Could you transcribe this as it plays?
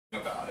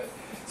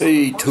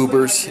Hey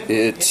tubers,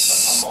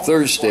 it's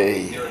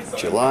Thursday,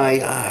 July,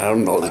 I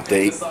don't know the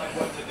date.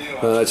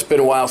 It's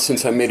been a while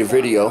since I made a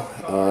video.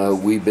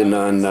 We've been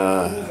on,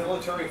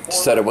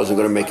 said I wasn't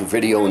going to make a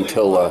video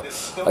until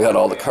I got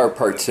all the car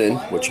parts in,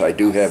 which I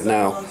do have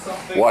now,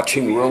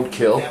 watching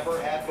Roadkill,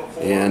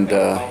 and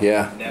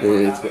yeah,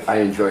 I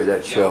enjoy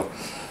that show.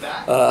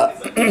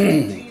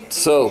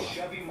 So,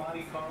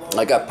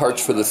 I got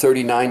parts for the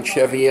 39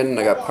 Chevy in, and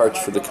I got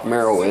parts for the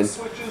Camaro in.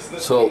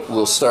 So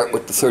we'll start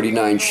with the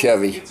 39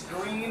 Chevy.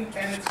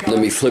 Let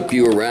me flip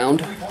you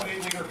around.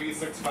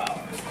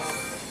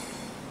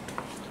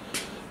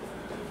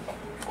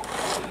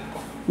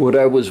 What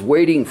I was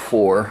waiting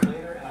for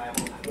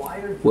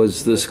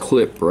was this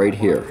clip right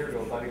here.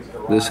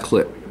 This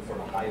clip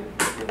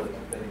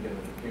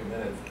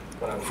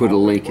for the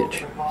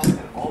linkage.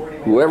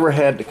 Whoever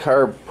had the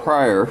carb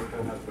prior,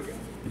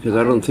 because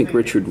I don't think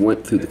Richard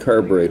went through the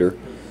carburetor,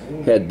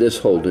 had this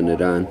holding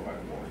it on.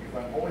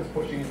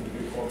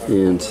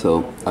 And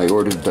so I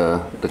ordered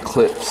the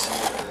clips.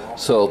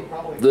 So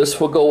this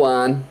will go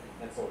on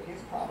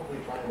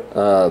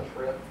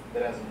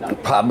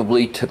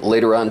probably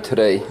later on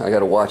today. I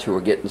gotta watch it.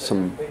 We're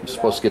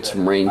supposed to get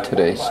some rain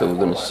today, so we're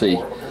gonna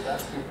see.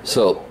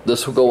 So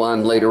this will go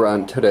on later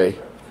on today.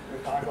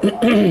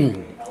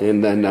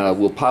 And then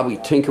we'll probably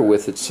tinker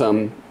with it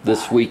some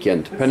this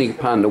weekend, depending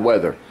upon the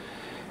weather.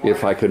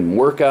 If I can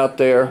work out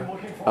there,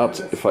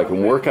 if I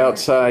can work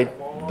outside,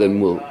 then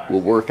we'll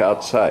work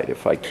outside.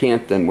 If I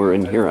can't, then we're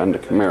in here on the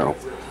Camaro.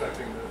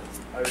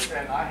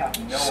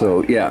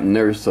 So yeah, and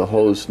there's the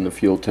hose and the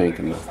fuel tank.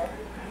 And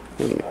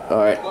all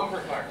right,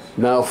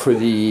 now for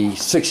the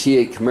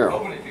 68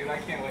 Camaro.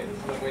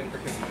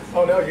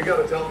 Oh no, you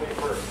gotta tell me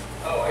first.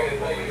 Oh, I gotta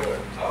tell you.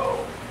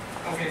 Oh,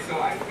 okay.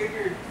 So I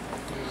figured.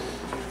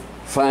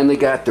 Finally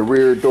got the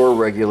rear door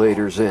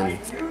regulators in.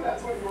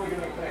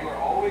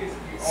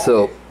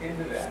 So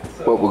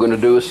what we're going to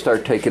do is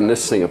start taking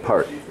this thing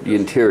apart, the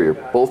interior.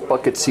 Both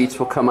bucket seats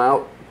will come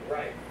out.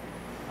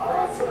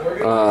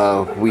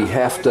 We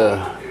have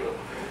to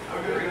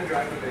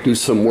do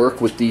some work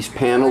with these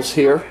panels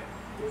here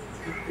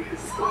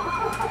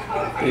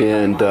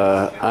and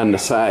on the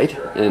side,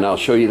 and I'll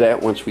show you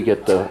that once we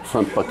get the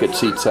front bucket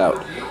seats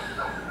out.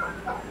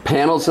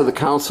 Panels of the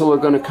console are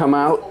going to come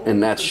out,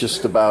 and that's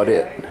just about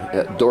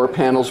it. Door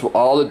panels,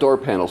 all the door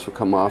panels will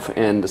come off,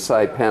 and the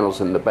side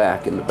panels in the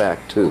back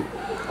too.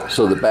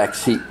 So the back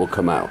seat will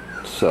come out.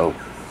 So,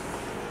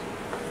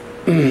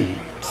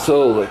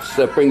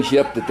 that brings you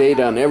up to date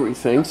on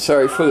everything.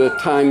 Sorry for the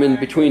time in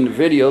between the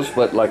videos,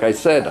 but like I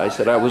said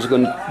I was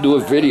going to do a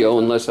video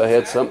unless I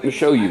had something to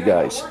show you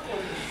guys.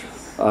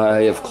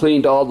 I have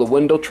cleaned all the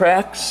window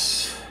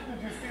tracks.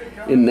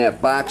 In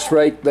that box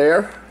right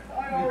there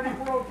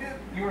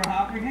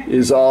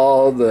is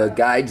all the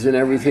guides and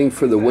everything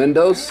for the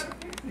windows.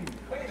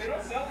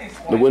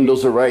 The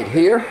windows are right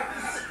here.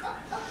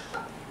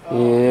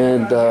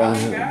 And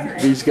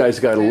these guys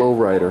got a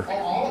lowrider.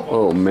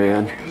 Oh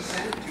man.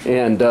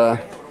 And I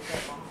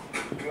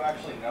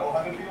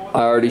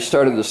already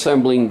started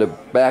assembling the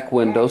back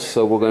windows,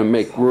 so we're going to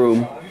make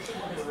room.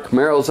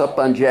 Camaro's up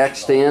on jack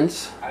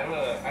stands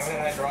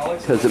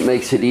because it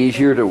makes it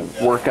easier to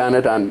work on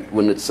it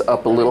when it's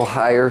up a little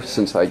higher,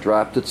 since I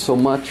dropped it so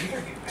much.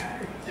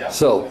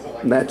 So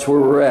that's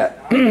where we're at.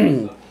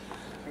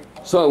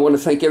 So I want to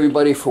thank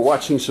everybody for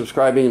watching,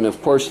 subscribing, and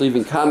of course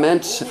leaving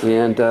comments,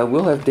 and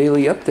we'll have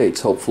daily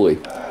updates hopefully.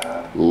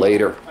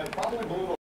 Later.